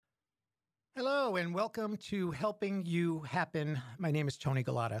Hello, and welcome to Helping You Happen. My name is Tony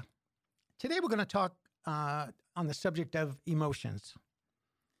Galata. Today, we're going to talk on the subject of emotions.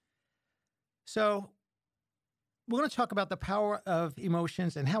 So, we're going to talk about the power of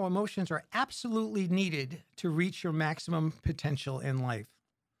emotions and how emotions are absolutely needed to reach your maximum potential in life.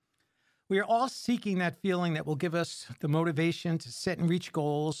 We are all seeking that feeling that will give us the motivation to set and reach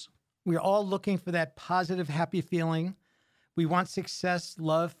goals. We are all looking for that positive, happy feeling. We want success,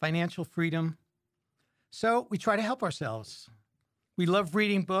 love, financial freedom. So we try to help ourselves. We love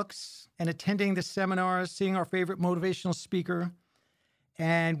reading books and attending the seminars, seeing our favorite motivational speaker,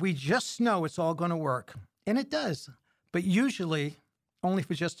 and we just know it's all going to work. And it does, but usually only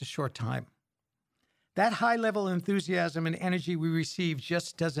for just a short time. That high level of enthusiasm and energy we receive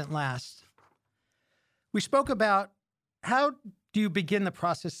just doesn't last. We spoke about how do you begin the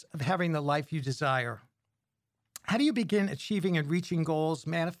process of having the life you desire? How do you begin achieving and reaching goals,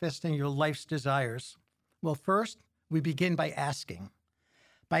 manifesting your life's desires? Well, first, we begin by asking.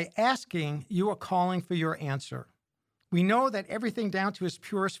 By asking, you are calling for your answer. We know that everything down to its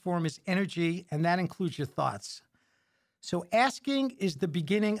purest form is energy, and that includes your thoughts. So asking is the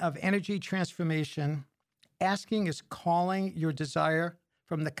beginning of energy transformation. Asking is calling your desire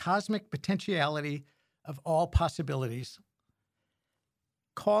from the cosmic potentiality of all possibilities.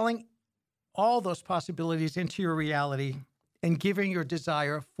 Calling all those possibilities into your reality and giving your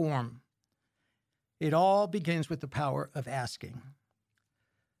desire form. It all begins with the power of asking.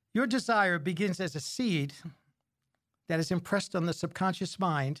 Your desire begins as a seed that is impressed on the subconscious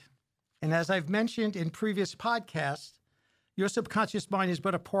mind. And as I've mentioned in previous podcasts, your subconscious mind is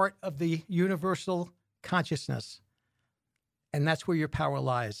but a part of the universal consciousness. And that's where your power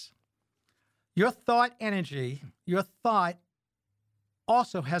lies. Your thought energy, your thought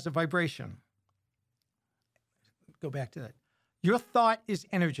also has a vibration. Go back to that. Your thought is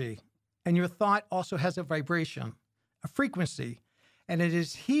energy, and your thought also has a vibration, a frequency, and it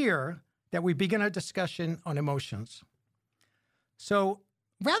is here that we begin our discussion on emotions. So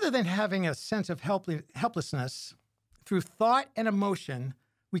rather than having a sense of helplessness, through thought and emotion,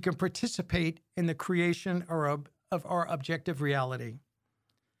 we can participate in the creation of our objective reality.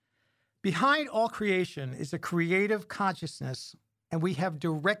 Behind all creation is a creative consciousness, and we have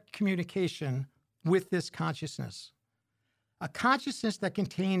direct communication with this consciousness. A consciousness that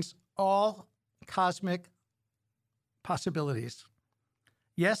contains all cosmic possibilities.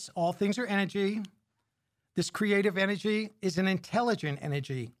 Yes, all things are energy. This creative energy is an intelligent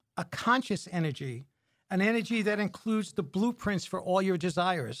energy, a conscious energy, an energy that includes the blueprints for all your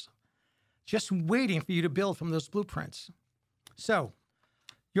desires, just waiting for you to build from those blueprints. So,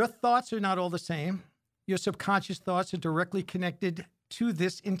 your thoughts are not all the same. Your subconscious thoughts are directly connected to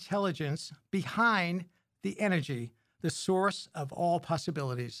this intelligence behind the energy, the source of all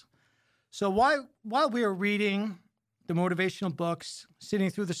possibilities. So while we are reading the motivational books, sitting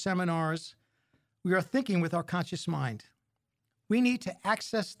through the seminars, we are thinking with our conscious mind. We need to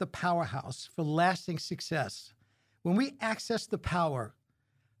access the powerhouse for lasting success. When we access the power,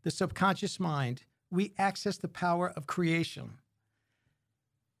 the subconscious mind, we access the power of creation.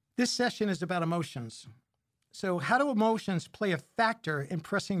 This session is about emotions. So how do emotions play a factor in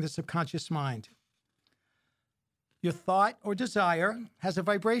pressing the subconscious mind? Your thought or desire has a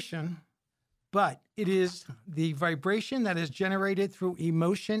vibration, but it is the vibration that is generated through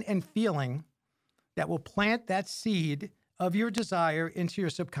emotion and feeling that will plant that seed of your desire into your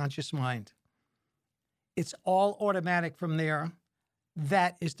subconscious mind. It's all automatic from there.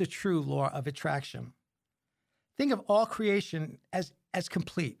 That is the true law of attraction. Think of all creation as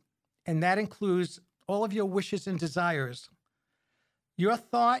complete, and that includes all of your wishes and desires. Your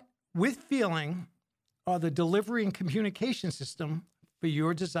thought with feeling are the delivery and communication system for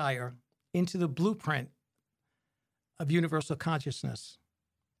your desire into the blueprint of universal consciousness.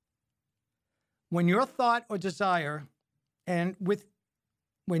 When your thought or desire and your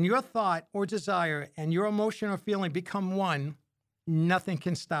emotion or feeling become one, nothing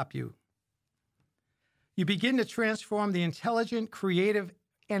can stop you. You begin to transform the intelligent, creative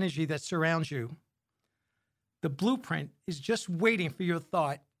energy that surrounds you. The blueprint is just waiting for your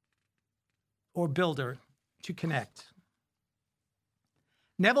thought or builder to connect.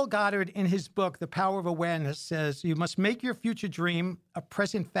 Neville Goddard, in his book, The Power of Awareness, says, you must make your future dream a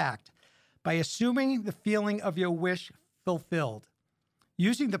present fact by assuming the feeling of your wish fulfilled,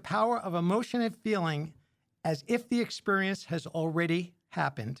 using the power of emotion and feeling as if the experience has already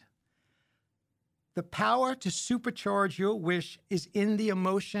happened. The power to supercharge your wish is in the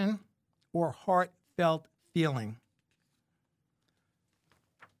emotion or heartfelt feeling.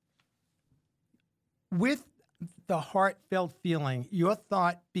 With the heartfelt feeling. Your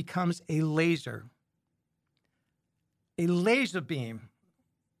thought becomes a laser. A laser beam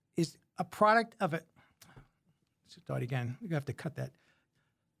is a product of it. Start again. You have to cut that.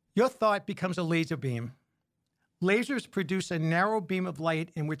 Your thought becomes a laser beam. Lasers produce a narrow beam of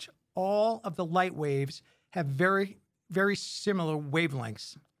light in which all of the light waves have very, very similar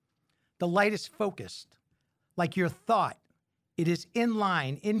wavelengths. The light is focused. Like your thought, it is in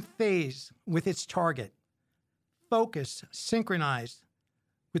line, in phase with its target. Focus, synchronized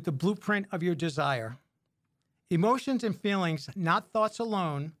with the blueprint of your desire. Emotions and feelings, not thoughts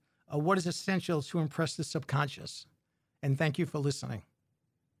alone, are what is essential to impress the subconscious. And thank you for listening.